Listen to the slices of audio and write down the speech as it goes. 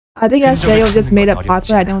I think SAO just made it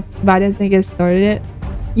popular. I didn't think it started it.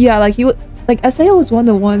 Yeah, like SAO was one of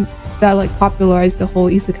the ones that like popularized the whole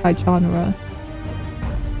isekai genre.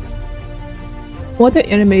 What other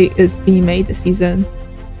anime is being made this season?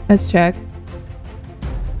 Let's check.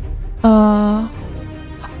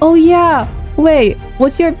 Oh yeah. Wait,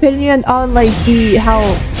 what's your opinion on like how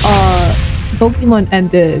Pokemon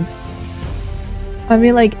ended? I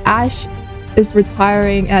mean, like Ash is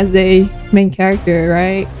retiring as a main character,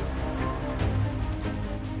 right?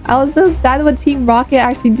 I was so sad when Team Rocket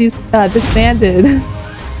actually disbanded.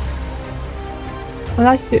 I'm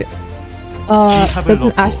not sure.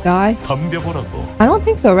 Doesn't Ash die? I don't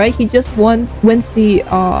think so, right? He just wins the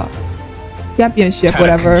championship,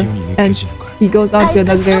 whatever, and he goes on to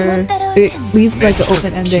another. It leaves like an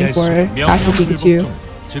open ending for Ash and Pikachu.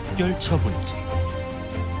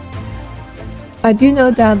 I do know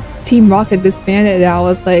that Team Rocket disbanded and I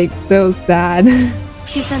was like so sad.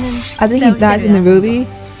 I think he dies in the movie.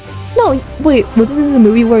 No, wait, was it in the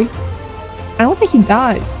movie where... I don't think he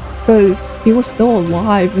dies because he was still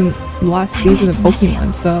alive in the last season of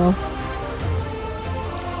Pokemon, so...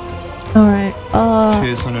 Alright,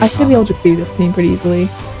 I should be able to clear this team pretty easily.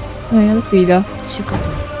 Oh yeah, let's see though.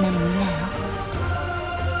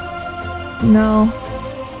 No.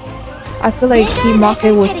 I feel like Team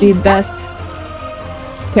Rocket was the best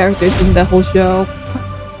characters in the whole show.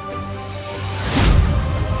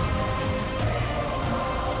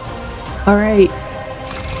 Alright.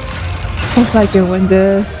 Hopefully I can win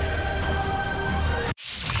this.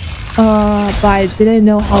 But I didn't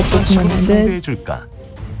know how Pokemon ended.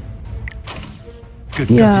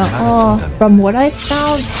 Yeah, from what I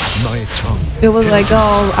found, it was like,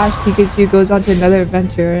 oh, Ash Pikachu goes on to another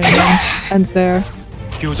adventure and then ends there.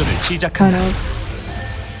 Kind of.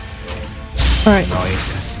 Alright.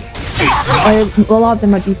 A lot of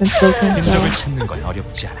them are defense broken, so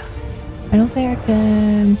I don't think I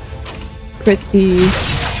can crit the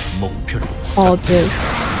politics.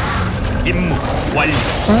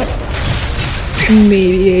 What?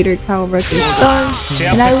 Mediator Cow versus Stun,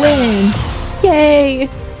 and I win! Yay!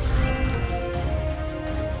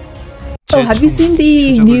 Oh, have you seen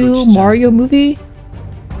the new Mario movie?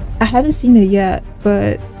 I haven't seen it yet,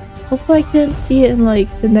 but hopefully I can see it in like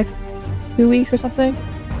the next 2 weeks or something.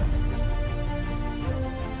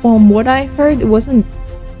 From what I heard, it wasn't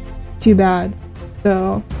too bad,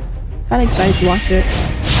 so kind of excited to watch it.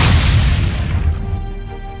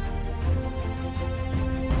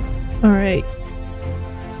 Alright.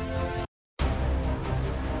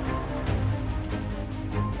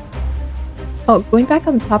 Oh, going back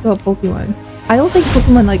on the topic of Pokemon. I don't think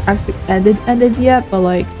Pokemon like actually ended yet, but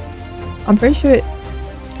like I'm pretty sure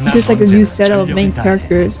there's like a new set of main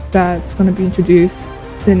characters that's gonna be introduced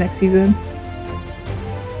in the next season.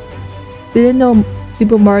 Didn't know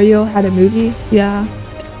Super Mario had a movie? Yeah.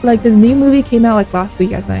 Like the new movie came out like last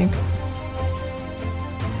week, I think.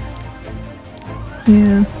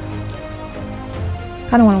 Yeah.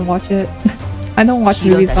 Kinda wanna watch it. I don't watch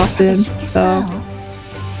movies often, so...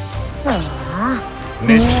 Right,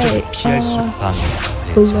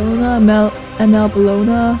 Bologna, ML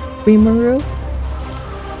Bologna, Rimuru.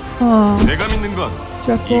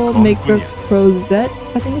 Triple Maker Crozet,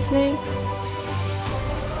 I think his name.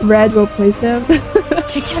 Red will replace him.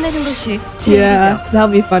 Yeah, that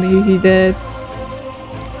would be funny if he did.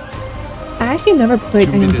 I actually never played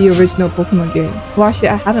any of the original Pokemon games. Well, actually,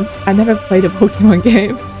 I never played a Pokemon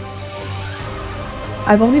game.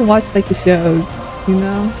 I've only watched like the shows, you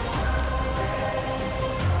know?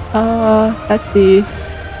 Let's see.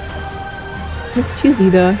 Let's choose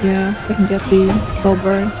Ida, yeah, so I can get the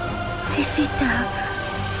Goldburn.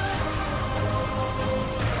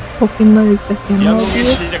 Pokemon is just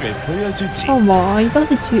obvious. Come on, you don't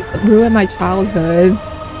have to ruin my childhood.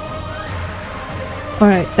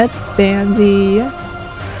 Alright, let's ban the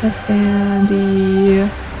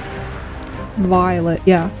Violet,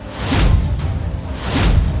 yeah.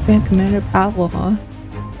 Ban Commander Pavel, huh?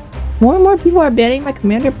 More and more people are banning my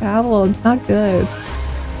Commander Pavel, it's not good.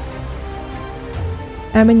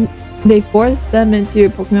 I mean, they forced them into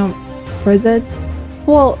Pokemon prison.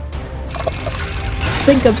 Well,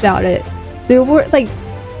 think about it. There were like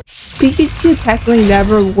Pikachu technically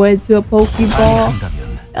never went to a Pokeball.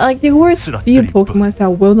 Like there were few Pokemon that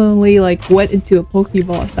willingly like went into a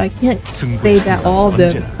Pokeball, so I can't say that all of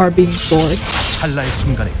them are being forced.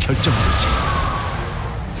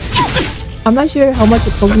 I'm not sure how much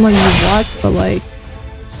of Pokemon you watch, but like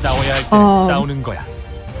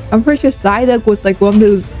I'm pretty sure Psyduck was like one of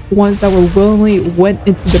those ones that were willingly went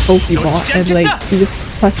into the Pokeball and like you just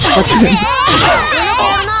pressed the button.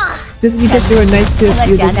 Just because they were nice to a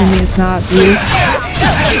few doesn't mean it's not abuse.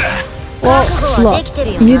 Look,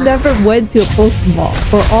 you never went to a Pokemon.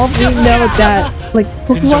 For all we know that, like,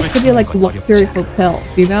 Pokemon could be like luxury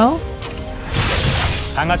hotels, you know?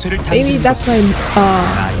 Maybe that's why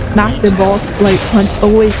Master Balls like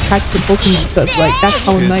always catch the Pokemon because like that's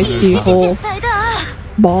how nice the whole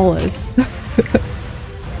ball is.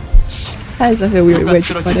 That is such a weird way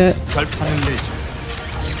to put it.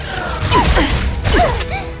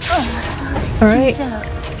 Alright.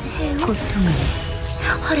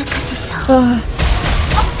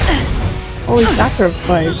 Holy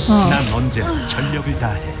sacrifice, huh?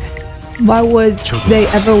 Why would they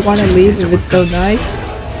ever want to leave if it's so nice?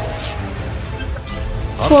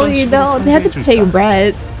 Well, you know, they have to pay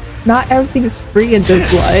rent. Not everything is free in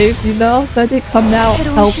this life, you know? So they come out,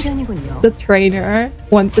 help the trainer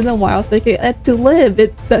once in a while so they can get to live.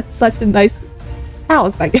 That's such a nice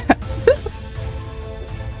house, I guess.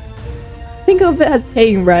 Think of it as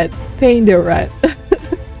paying rent. Paying their rent.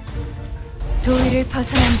 Think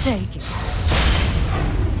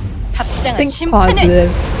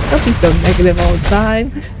positive. Don't be so negative all the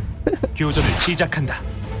time.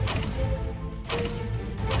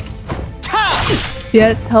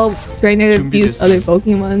 Yes, help trainer abuse other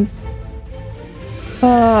Pokemons.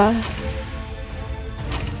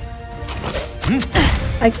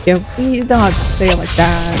 I can't. You don't have to say it like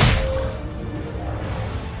that.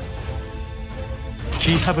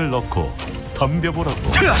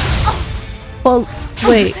 Well,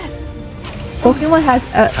 wait. Pokemon has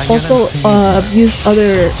also abused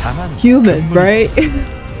other humans, right?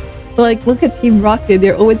 Like, look at Team Rocket,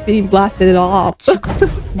 they're always being blasted off.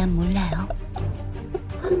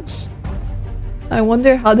 I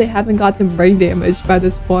wonder how they haven't gotten brain damage by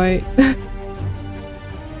this point.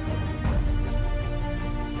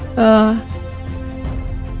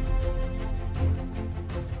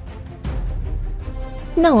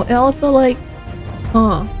 No, and also like,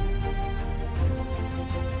 no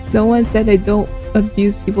one said they don't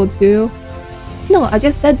abuse people too. No, I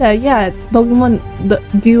just said that, yeah, Pokemon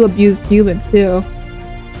do abuse humans too.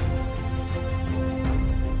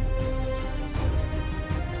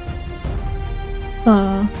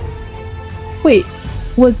 Wait,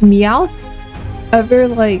 was Meowth ever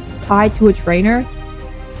like tied to a trainer?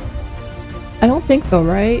 I don't think so,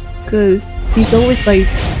 right? Because he's always like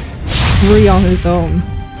free on his own.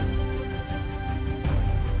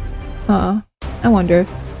 I wonder.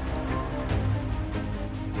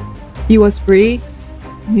 He was free?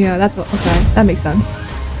 Yeah, that's what. Okay, that makes sense.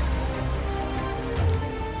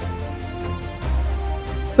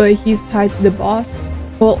 But he's tied to the boss?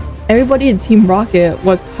 Well, everybody in Team Rocket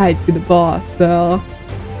was tied to the boss, so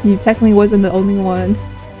he technically wasn't the only one.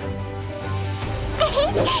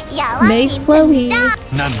 Make Chloe.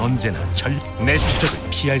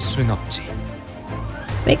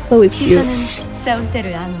 Make Chloe's cute.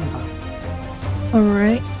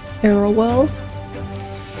 Alright, Arrowell.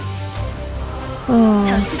 Oh,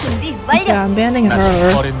 okay, I'm banning her.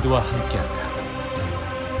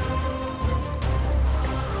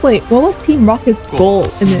 Wait, what was Team Rocket's goal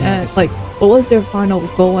in the end? Like, what was their final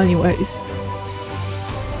goal anyways?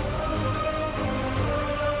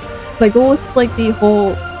 Like, what was like the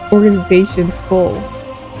whole organization's goal?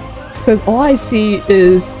 Because all I see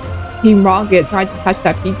is Team Rocket trying to catch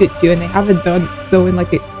that Pikachu and they haven't done so in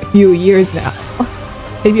like a few years now.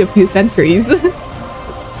 Maybe a few centuries.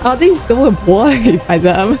 Are they still employed by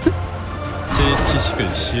them?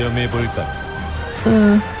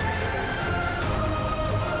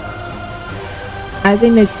 I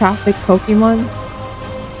think they traffic Pokemon.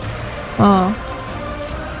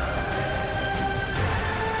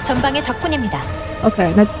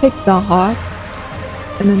 Okay, let's pick Zahawk.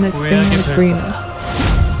 And then let's bring in Sabrina.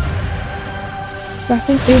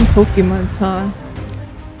 Trafficking Pokemons, huh?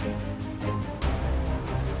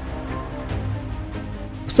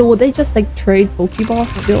 So will they just like trade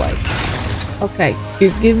Pokeballs and be like, okay,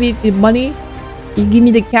 you give me the money, you give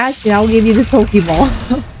me the cash, and I'll give you this Pokeball.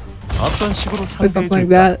 Or something like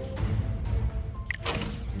that.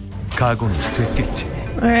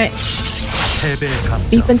 Alright.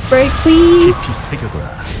 Defense break, please!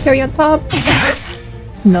 Carry on top.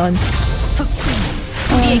 None.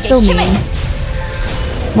 Oh, so mean.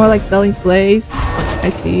 More like selling slaves. I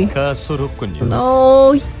see. No,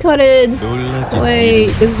 he cut it. Wait,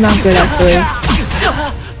 this is not good actually.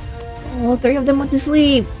 Oh, 3 of them went to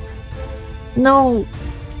sleep. No.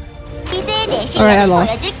 Alright, I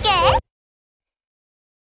lost.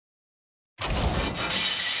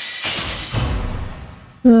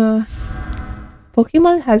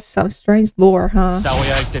 Pokemon has some strange lore, huh?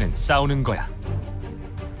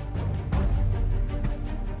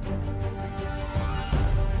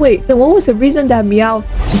 Wait, then what was the reason that Meowth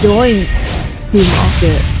joined Team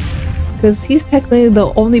Rocket. Because he's technically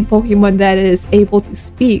the only Pokemon that is able to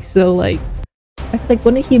speak, so like, I feel like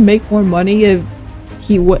wouldn't he make more money if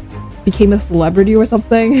he became a celebrity or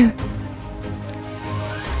something?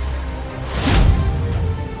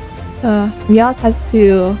 Meowth has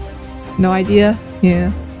to... no idea?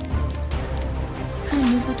 Yeah.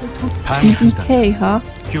 BBK, huh?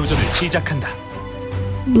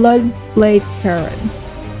 Bloodblade Karen.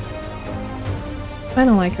 I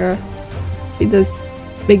don't like her. She does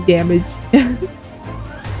big damage.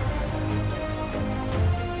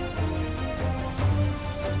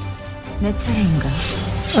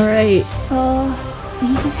 Alright,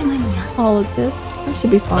 politics. That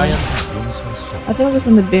should be fine. I think I'm just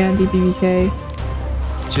gonna ban DBBK.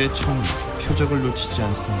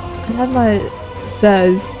 I have my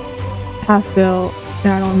says half built,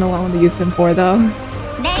 and I don't know what I want to use him for though.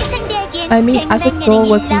 I mean, Ash's goal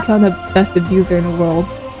was to become the best abuser in the world.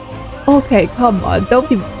 Okay, come on, don't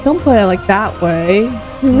put it like that way.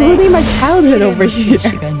 You're ruining my childhood over here.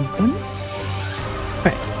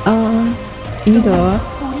 Right, Ida.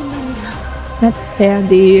 That's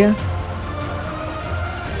Pandy.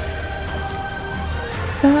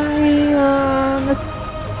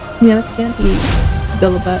 Let's Panty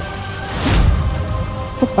Dilibet.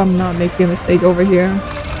 Hope I'm not making a mistake over here.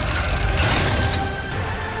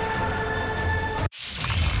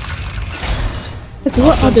 That's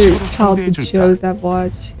what other childhood shows I've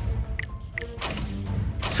watched.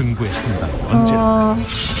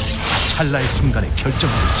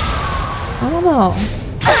 I don't know.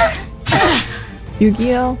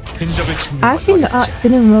 Yu-Gi-Oh? Actually, I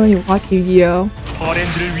didn't really watch Yu-Gi-Oh. I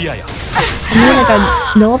mean, like, I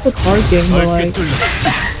know of the card game, but like,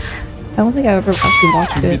 I don't think I ever actually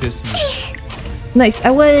watched it. Nice,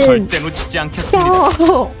 I win!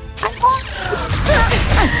 No!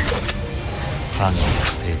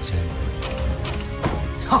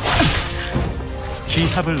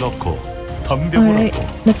 Alright,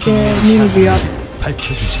 let's get Mini up.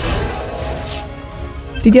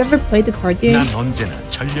 Did you ever play the card game? Like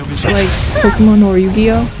Pokemon or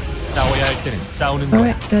Yu-Gi-Oh?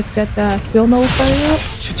 Alright, let's get the Steel Note fire up.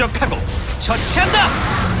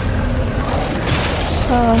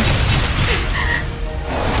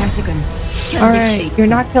 Alright, you're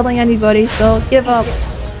not killing anybody, so give up.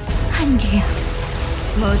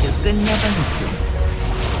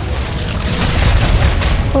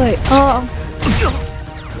 Wait,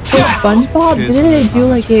 with SpongeBob, didn't they do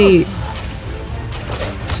like a...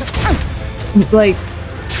 like...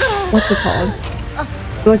 what's it called?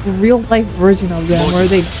 Like a real life version of them where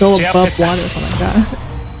they go above water or something like that.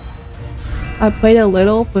 I played a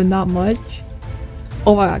little, but not much.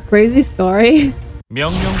 Oh my god, crazy story.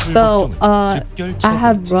 So, I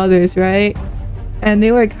have brothers, right? And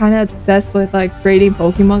they were kind of obsessed with like trading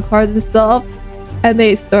Pokemon cards and stuff. And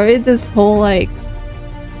they started this whole like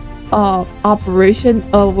operation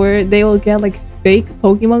of where they will get like fake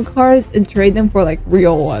Pokemon cards and trade them for like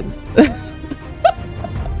real ones.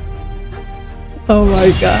 Oh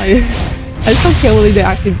my god. I just can't believe they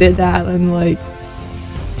actually did that and like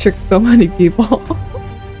tricked so many people.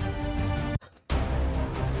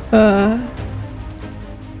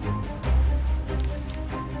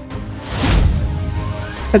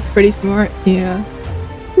 That's pretty smart, yeah.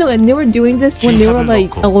 No, and they were doing this when they were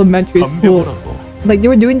like elementary school. Like they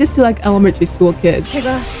were doing this to like elementary school kids.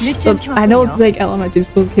 So I know like elementary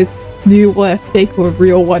school kids knew what a fake or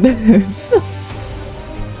real one is.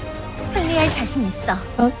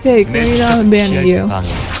 Okay, great, I'm banning you.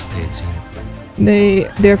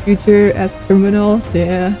 Their future as criminals,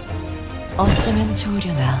 yeah.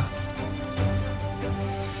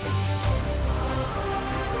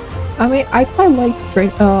 I mean, I quite like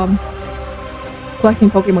collecting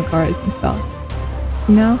Pokemon cards and stuff.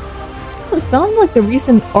 You know? Some of like the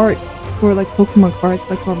recent art for like Pokemon cards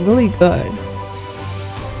like are really good.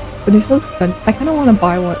 But they're so expensive. I kinda wanna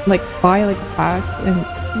buy one, like buy like a pack and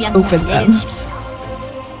open them.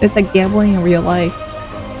 It's like gambling in real life.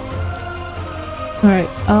 Alright,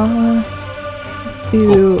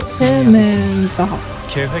 to him and Zahak.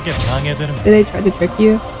 Did they try to trick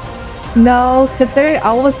you? No, because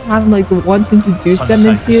I was kind of like the one to introduce them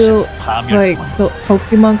into like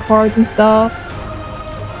Pokemon cards and stuff.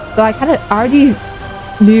 So I kind of already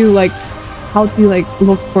knew like how to like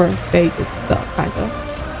look for fake and stuff, kind of.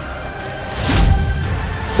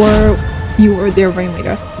 Or you were their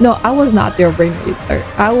ringleader. No, I was not their ringleader.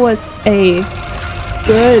 I was a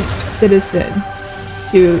good citizen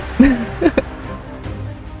to...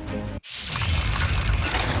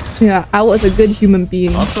 Yeah, I was a good human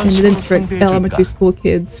being and didn't trick elementary school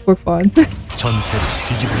kids for fun.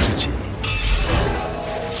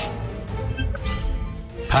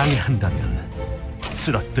 방해한다면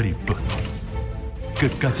쓰러뜨릴 뿐.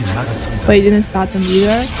 끝까지 나가선다. But you didn't stop them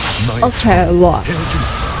either? Okay, look.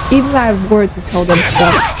 Even if I were to tell them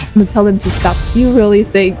to stop, do you really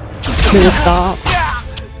think they will stop?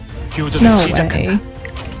 No way.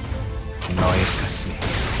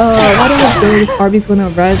 Why don't we do this? Arby's gonna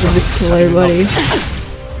rise and just kill everybody.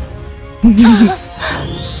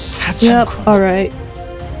 Yep, alright.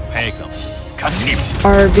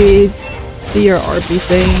 Arby, do your Arby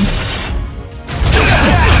thing.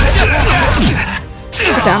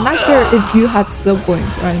 Okay, I'm not sure if you have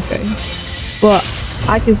siblings or anything, but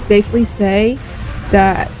I can safely say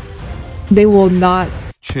that they will not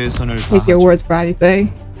take your words for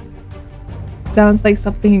anything. Sounds like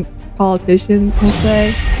something politicians will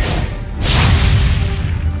say.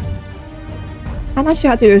 I'm not sure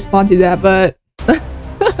how to respond to that, but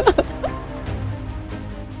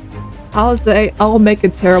I'll say I'll make a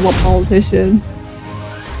terrible politician.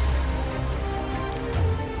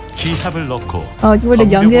 Oh, you were the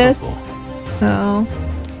youngest? No.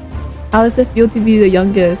 How does it feel to be the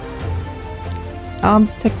youngest? I'm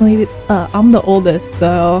technically I'm the oldest,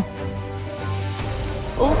 so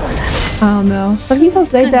I don't know. Some people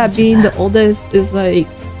say that being the oldest is like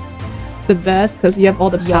the best because you have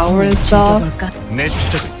all the power and stuff.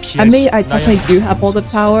 I mean, I technically do have all the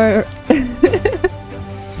power.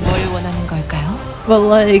 But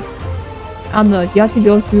like, I don't know, you have to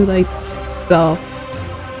go through like stuff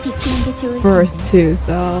first too,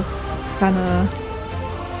 so kinda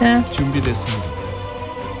you have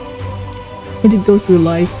to go through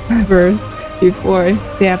life first before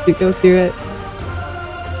they have to go through it.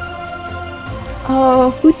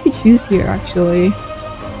 Oh, who to choose here actually?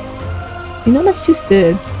 You know, let's choose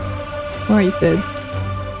Sid. Where are you, Sid?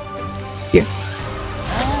 Here.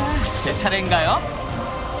 제 차례인가요?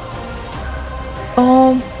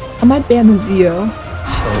 I might ban Zio.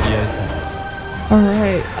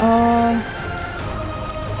 Alright,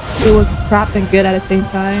 it was crap and good at the same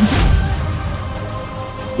time.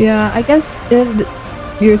 Yeah, I guess if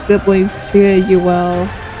your siblings treated you well,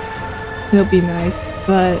 it'll be nice.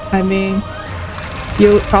 But, I mean,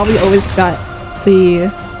 you probably always got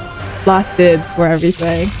the last dibs for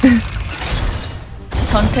everything.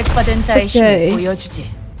 선택받은 자의 힘을 보여주지.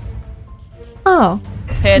 Oh.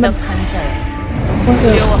 배덕한 자의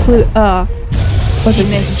What's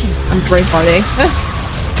his name? I'm brainfarting.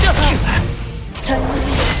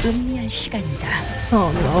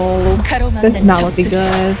 Oh no. That's not looking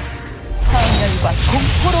good.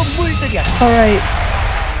 Alright.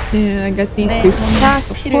 Yeah, I got these boost attack,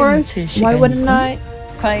 of course. Why wouldn't I?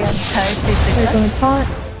 They're gonna taunt.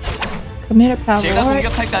 Commander power, alright.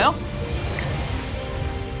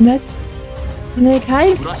 Let's can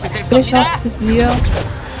I finish off this video?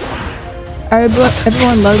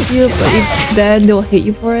 Everyone loves you, but then they'll hate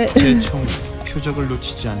you for it.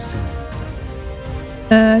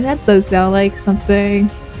 That does sound like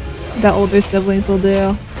something that older siblings will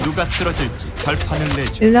do.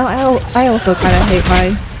 You know, I also kind of hate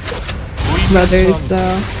my brothers, so.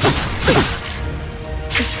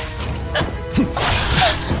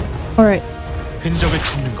 Alright.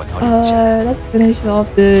 Let's finish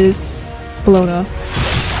off this Bologna.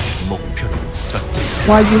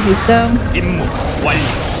 Why do you hate them?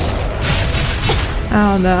 I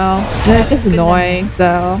don't know. They're just annoying,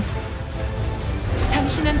 so.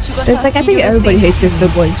 It's like I think everybody hates their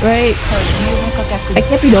siblings, right? I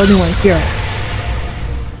can't be the only one here.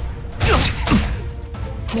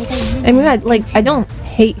 I mean, I don't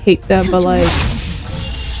hate them, but like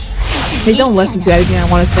they don't listen to anything I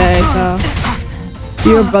want to say. So, do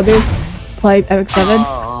your brothers play Epic 7?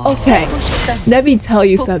 Okay, let me tell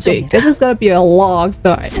you something. This is gonna be a long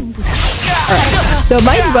story. Alright, so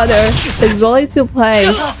my brother is willing to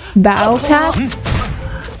play Battle Cats.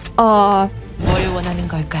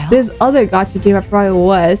 This other gacha game I forgot it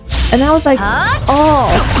was, and I was like, oh,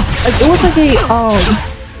 it was like a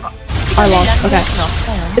I lost. Okay,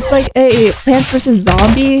 it's like a Plants vs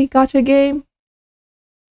Zombie gacha game,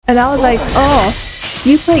 and I was like, oh,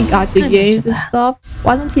 you play gacha games and stuff.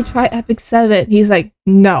 Why don't you try Epic 7? He's like,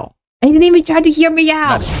 no, and he didn't even try to hear me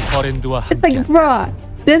out. It's like, bruh,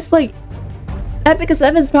 this like Epic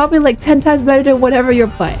 7 is probably like 10 times better than whatever you're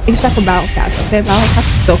playing, except for Battle Cats. Okay, Battle Cats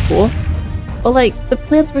is still cool. But like the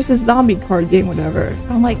Plants vs Zombie card game, whatever.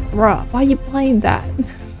 I'm like, bruh, why are you playing that?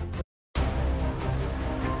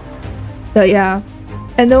 So yeah,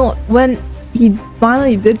 and then when he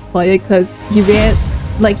finally did play it, cause he ran,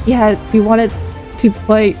 like he wanted to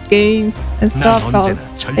play games and stuff,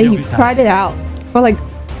 and he tried it out for like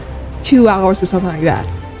 2 hours or something like that.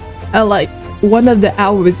 And like one of the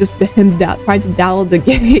hours was just him trying to download the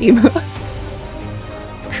game.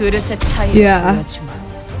 그릇의 차이를 Yeah. 보여주마.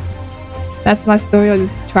 That's my story of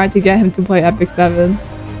trying to get him to play Epic 7.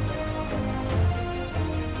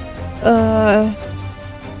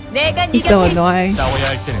 내가 He's so 네가 annoying. 싸워야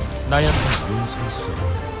할 때는 나야말로 용서할 수.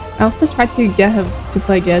 I also tried to get him to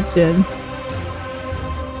play Genshin.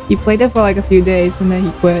 He played it for like a few days and then he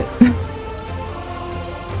quit.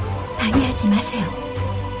 방해하지 마세요.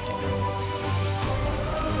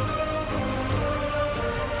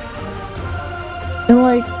 And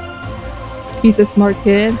like, he's a smart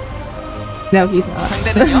kid. No, he's not.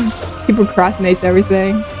 상대는요? He procrastinates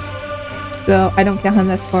everything. So I don't count him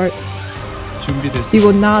as smart. 준비됐어. He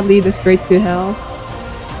will not lead us straight to hell.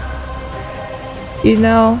 You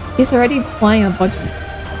know, he's already playing a bunch of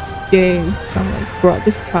games. So I'm like, bro,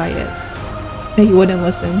 just try it. And he wouldn't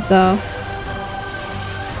listen, so.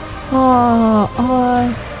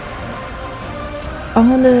 I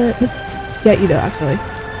wanna let's get you though, actually.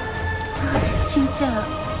 진짜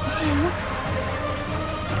해요?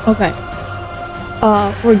 Okay.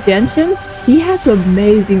 For Genshin, he has an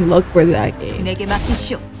amazing look for that game. 내게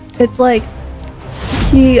맡기시오. It's like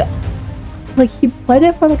he played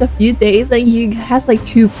it for like a few days and he has like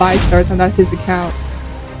 2 5-stars on his account.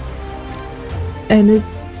 And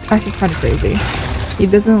it's actually kind of crazy. He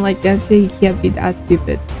doesn't like Genshin, he can't be that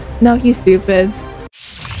stupid. No, he's stupid.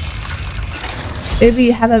 Maybe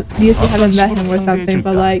you haven't met him or something,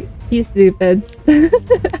 but like he's stupid.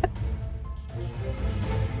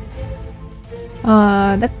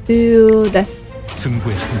 Let's do this.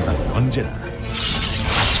 승부의 한방은 언제나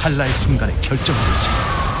찰나의 순간에 결정되지.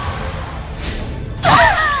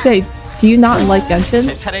 Okay, do you not like Genshin?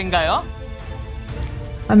 제 차례인가요?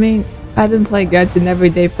 I mean, I've been playing Genshin every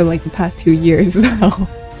day for like the past 2 years, so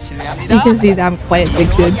실례합니다. you can see that I'm quite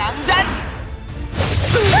addicted. 양단!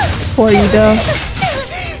 Poor Ida.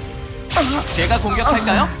 제가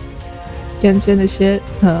공격할까요? Genshin is shit.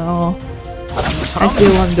 Oh, I see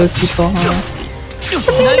one of those people, huh?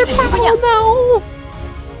 Oh no!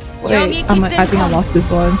 Wait, I think I lost this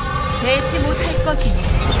one. 되지 못할 것이니.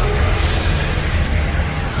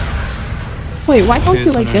 Wait, why don't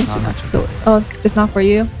you like Genshin actually? Oh, just not for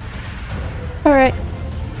you? Alright.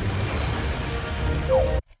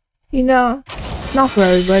 You know, it's not for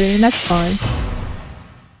everybody, and that's fine.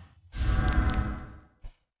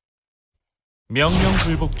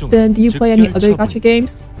 명령불복 중. Then, do you play any other 즉결 gacha 처분.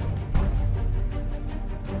 games?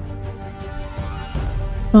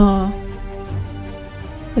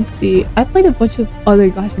 Let's see. I played a bunch of other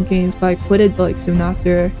gacha games, but I quit it like soon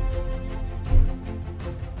after.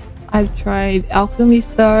 I've tried Alchemy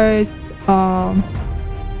Stars.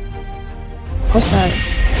 What's that?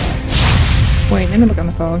 Wait, let me look on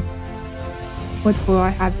the phone. What will I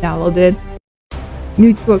have downloaded?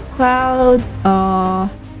 Neutral Cloud.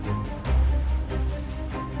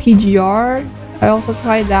 PGR. I also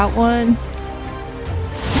tried that one.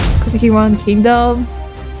 Cookie Run Kingdom.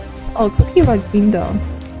 Oh, Cookie Run Kingdom.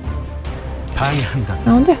 방해한다.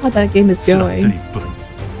 I wonder how that game is going. 쓰러뜨릴 뿐.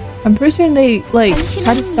 I'm pretty sure they like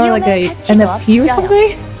try to start like a NFT or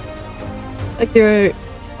something. Like their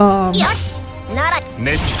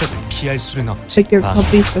내 추적을 피할 수는 없지. like their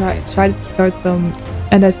companies try to start some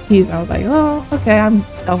NFTs. I was like, oh, okay, I'm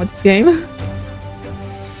done with this game.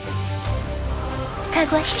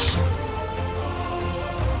 각오하십시오.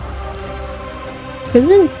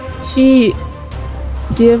 Doesn't she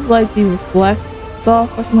give like the reflect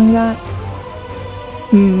buff or something like that?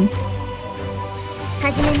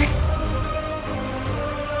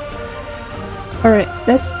 Alright,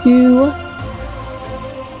 let's do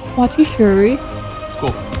Wachi Shuri.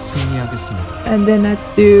 꼭 승리하겠습니다. And then let's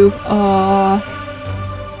do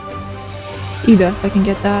Ida, if I can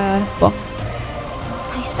get that book.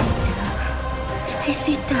 할 수 있다. 할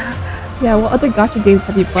수 있다. Yeah, what other gacha games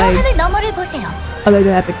have you played? 하늘 너머를 보세요. Other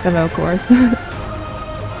than Epic 7, of course.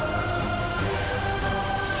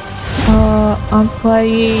 I'm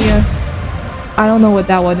playing I don't know what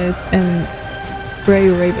that one is in Grey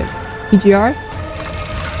Raven. PGR?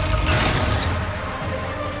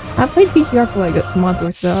 I played PGR for like a month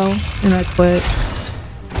or so and I quit.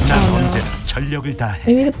 난 Oh, no. 언제나 전력을 다해.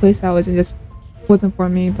 Maybe the playstyle wasn't for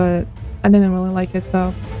me, but I didn't really like it,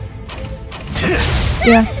 so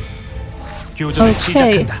yeah. 교전을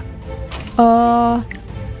Okay. 시작한다.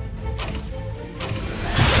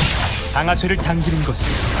 방아쇠를 당기는 것은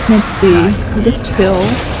Let's see. This kill.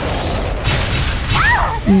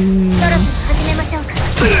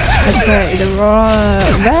 Okay, the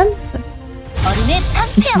Ram? 어린의 It's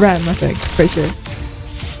탕평. Ram, I think. Pretty sure.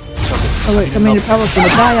 Oh wait, I mean, you're probably gonna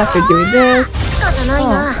die after doing this. 시간이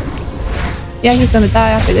나이나. Yeah, he's gonna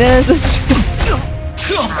die after this.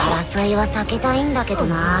 争いは避けたいんだけど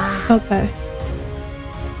な。 Okay.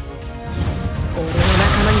 俺の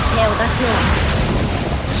仲間に手を出すのは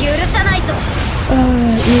許さないぞ。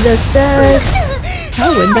Ida said. Can I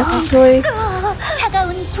win this actually? 차가운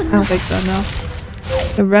I 분노. don't think so, no.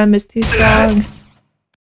 The Rem is too strong.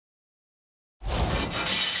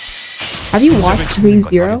 Have you watched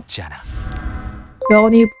 3-0? You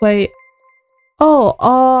only play.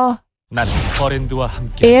 Oh, 나는 버랜드와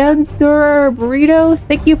함께 Andor Burrito,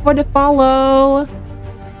 thank you for the follow.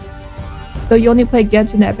 So you only play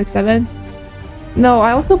Genshin Epic 7? No,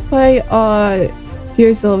 I also play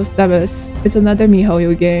Tears of Stemus. It's another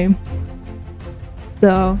MiHoYo game.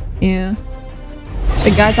 So yeah,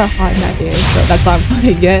 the guys are hot in that game, so that's why I'm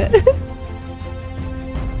playing it.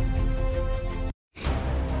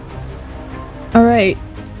 All right.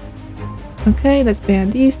 Okay, let's ban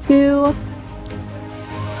these two.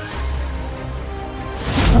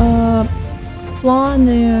 Flan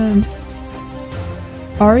and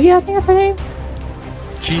Arya, I think that's her name.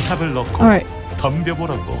 기합을 넣고 Alright,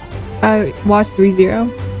 덤벼보라고. I watched 3-0.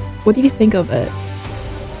 What did you think of it?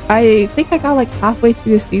 I think I got like halfway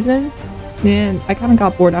through the season, and I kind of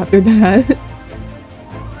got bored after that.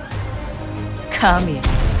 감히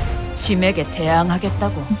짐에게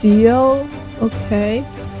대항하겠다고. Zio, okay.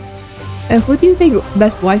 And who do you think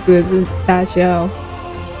best waifu is in that show?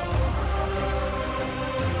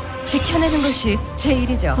 지켜내는 것이 제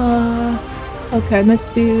일이죠. Okay, let's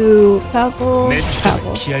do Pavel. 내 추적을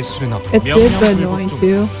Pavel. 피할 수는 없고 It's a bit annoying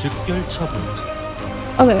too. 즉결 처분.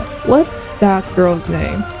 Okay, what's that girl's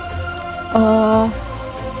name?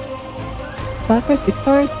 5 or 6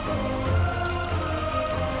 star?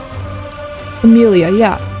 Amelia,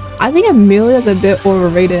 yeah. I think Amelia's a bit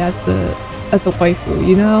overrated as the waifu,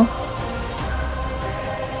 you know?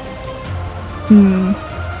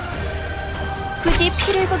 굳이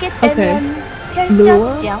피를 Okay. 보겠다면 별 수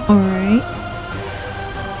Lua? 없죠. Alright.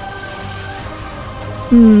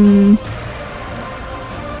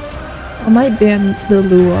 I might ban the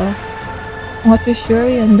Lua. Watch your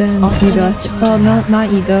Shuri and then Ida. Oh, not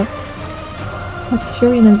Ida. Watch your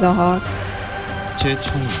Shuri and then Zahak. 제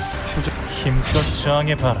총은 표적 힘껏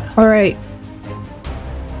저항해봐라. Alright.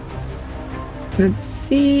 Let's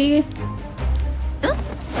see.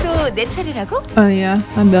 또 내 차례라고? Oh yeah,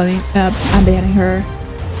 I'm banning her.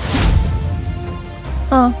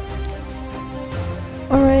 Oh.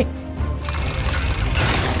 Alright.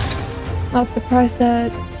 Not surprised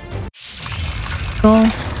that. Oh.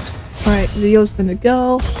 Alright, Zio's gonna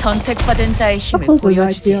go. 선택받은 자의 How 힘을 close was I to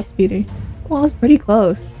보여주지. the beating? Well, I was pretty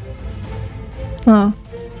close. Huh.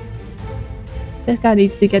 This guy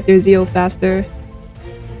needs to get their Zio faster.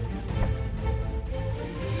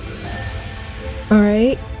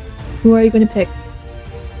 Alright. Who are you gonna pick?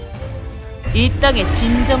 이 땅의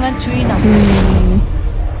진정한 주인하고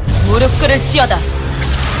무릎 꿇을지어다.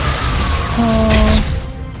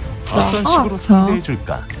 어떤 식으로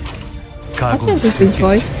상대해줄까? That's an interesting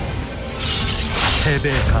choice.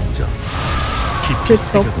 패배의 감정 깊이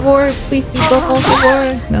Crystal 새겨둬. 4, please be go for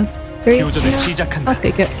 4. No, 3. 교전을 No, 시작한다. I'll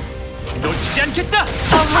take it. 놓치지 않겠다.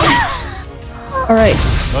 Alright,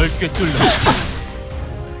 넓게 뚫려.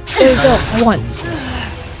 there you go. I won.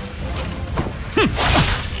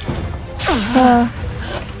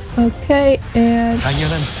 Okay, and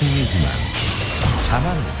당연한 승리지만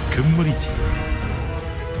자만은 금물이지.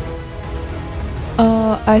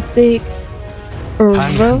 I think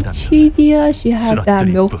Rochidia, she has that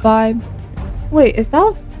MILF vibe. Wait, is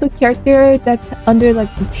that the character that's under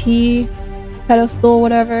like the T pedestal,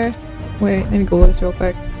 whatever? Wait, let me Google this real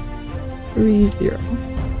quick. 3-0.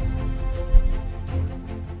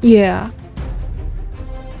 Yeah.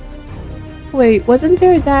 Wait, wasn't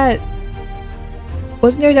there that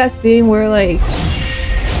scene where like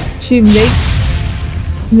she makes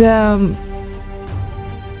them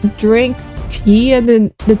drink tea and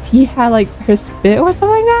then the tea had like her spit or something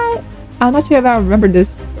like that? I'm not sure if I remember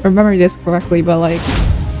this correctly, but like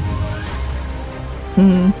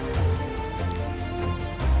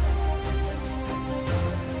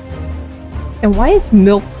And why is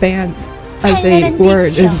MILF banned as a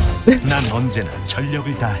word 난 언제나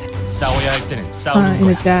전력을 다해. 싸워야 할 때는 in 싸우는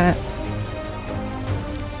the 거야. chat?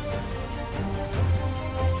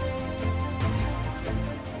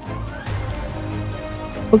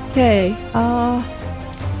 Okay,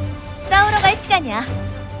 싸우러 갈 시간이야.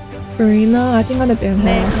 Karina, I think I'm gonna ban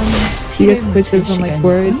내 her. 검은 She just 피를 switches 묻힐 on like 시간이고.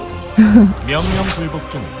 words. 명령 불복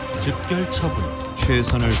중 즉결 처분.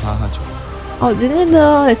 최선을 다하죠. Oh, didn't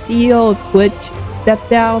the CEO of Twitch step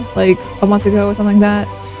down like a month ago or something like that?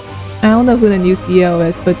 I don't know who the new CEO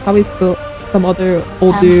is, but probably still some other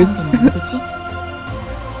old dude. 상대는 누구지?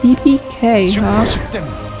 BPK, huh? 죽고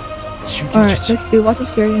싶다면 Alright, 죽여주지. let's do Watch a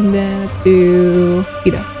Sherry and then let's do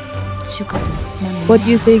Ida. 죽어도 난 What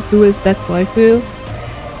do you think? Who is best waifu?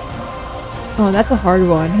 Oh, that's a hard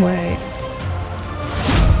one. Wait.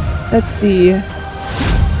 Let's see.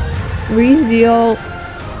 ReZero.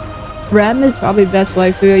 Rem is probably best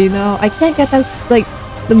waifu, you know? I can't get that. Like,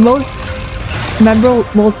 the most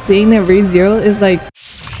memorable scene in ReZero is like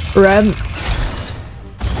Rem.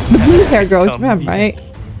 The blue haired girl is Rem, right?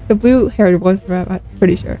 The blue haired one's Rem, I'm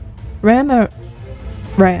pretty sure. Rem or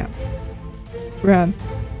Ram? Rem.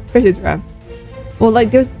 Pretty sure it's Rem. Well,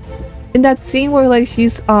 like, there's in that scene where like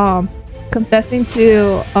she's confessing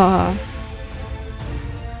to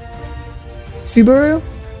Subaru,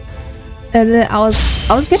 and then I was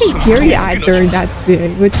getting teary-eyed during that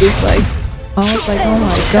scene, which is like, I was like, oh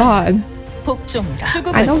my god.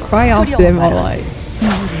 I don't cry often, or like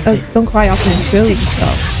don't cry often in shows and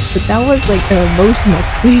stuff, but that was like an emotional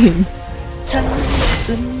scene.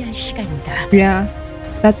 Yeah,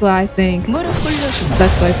 that's what I think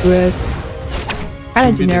best waifu is.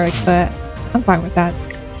 Kinda generic, but I'm fine with that.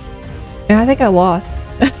 And I think I lost.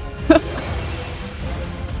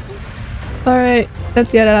 Alright,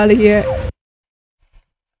 let's get out of here.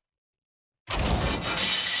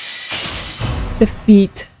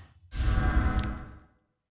 Defeat.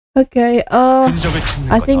 Okay,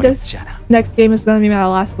 I think this next game is gonna be my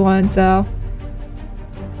last one, so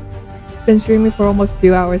been streaming for almost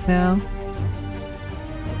 2 hours now.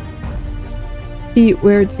 Feet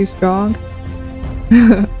were too strong.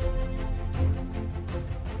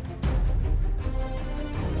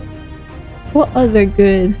 What other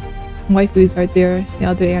good waifus are there in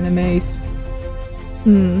other animes?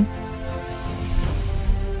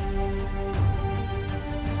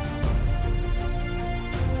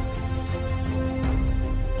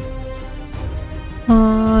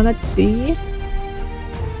 Let's see.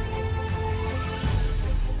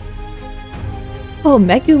 Oh,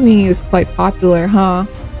 Megumi is quite popular, huh?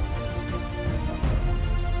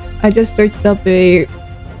 I just searched up a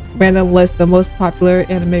random list of most popular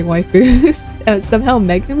anime waifus. Somehow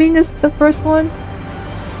Megumi is the first one?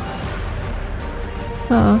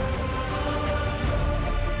 Huh.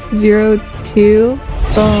 02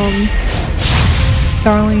 from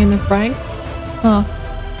Darling in the Franxx? Huh.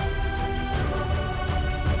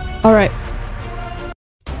 Alright.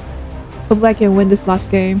 Hopefully I can win this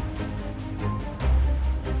last game.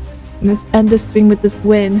 Let's end this stream with this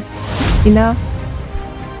win. You know?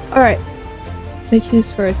 Alright. They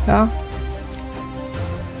choose first, huh?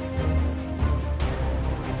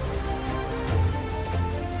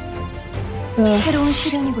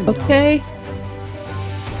 Okay.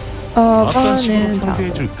 어떤 식으로 번은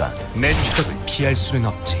상대해줄까? 내 추적을 피할 수는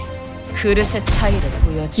없지. 그릇의 차이를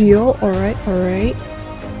보여줘. Seal, alright, alright.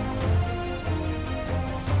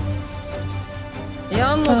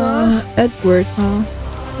 Edward, huh?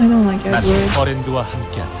 I don't like 난 Edward. 어렌드와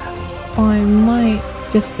함께한다. I might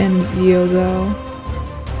just ban Zio though.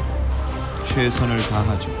 최선을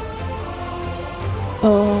다하죠.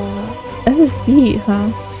 That is B,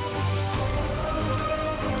 huh?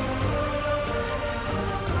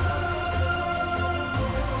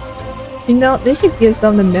 You know, they should give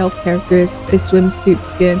some of the male characters a swimsuit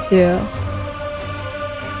skin too.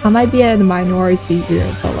 I might be in the minority here,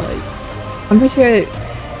 but like, I'm pretty sure it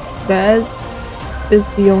says is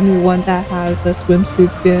the only one that has a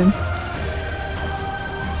swimsuit skin.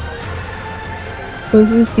 So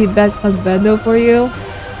who's the best husbando for you?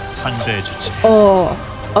 선대해주지. Oh,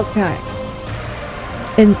 okay.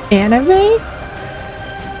 In anime?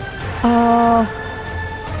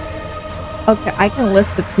 Okay, I can list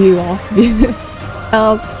a few off.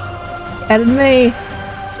 Anime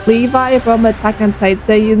Levi from Attack on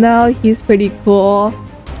Titan, you know, he's pretty cool.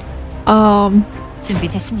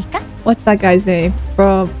 준비됐습니까? What's that guy's name?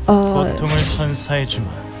 From 고통을 선사해주마.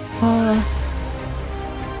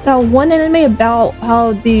 that one anime about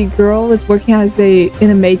how the girl is working as in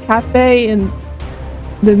a maid cafe and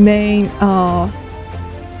the main oh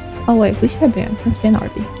wait, we should have banned. Let's ban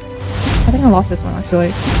RB. I think I lost this one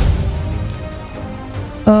actually.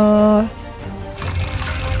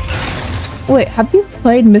 Wait, have you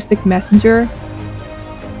played Mystic Messenger?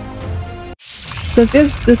 Because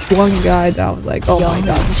there's this one guy that I was like, oh my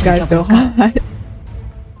god, this guy's so hot.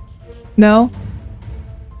 No?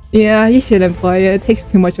 Yeah, you shouldn't play it. It takes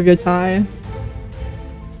too much of your time.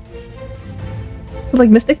 So like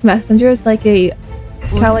Mystic Messenger is like a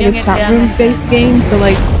kind of like a chat room based game, so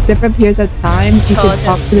like different periods of time you can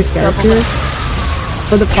talk to the characters.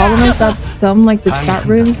 But the problem is that some like the chat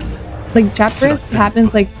rooms, like chat rooms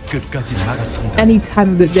happens like any time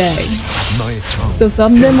of the day. So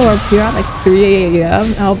some of them will appear at like 3 AM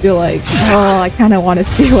and I'll be like, oh, I kind of want to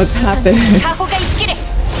see what's happening.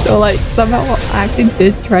 So So like somehow I actually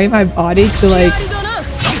did train my body to like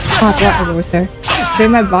oh, I thought I was there.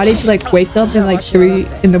 Train my body to like wake up in like 3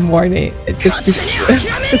 in the morning just to see.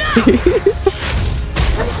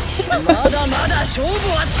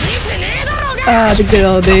 The good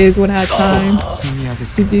old days when I had time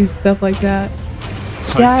to do stuff like that.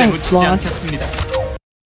 Yeah, I lost.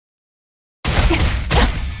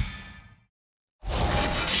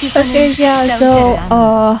 Okay, yeah,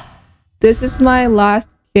 so this is my last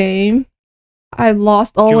game. I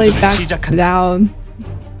lost all the way back down.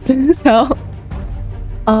 So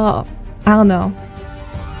I don't know.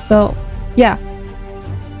 So yeah.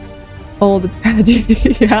 Oh, the tragedy.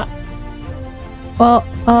 Yeah. Well,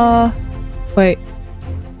 wait.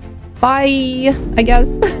 Bye, I guess.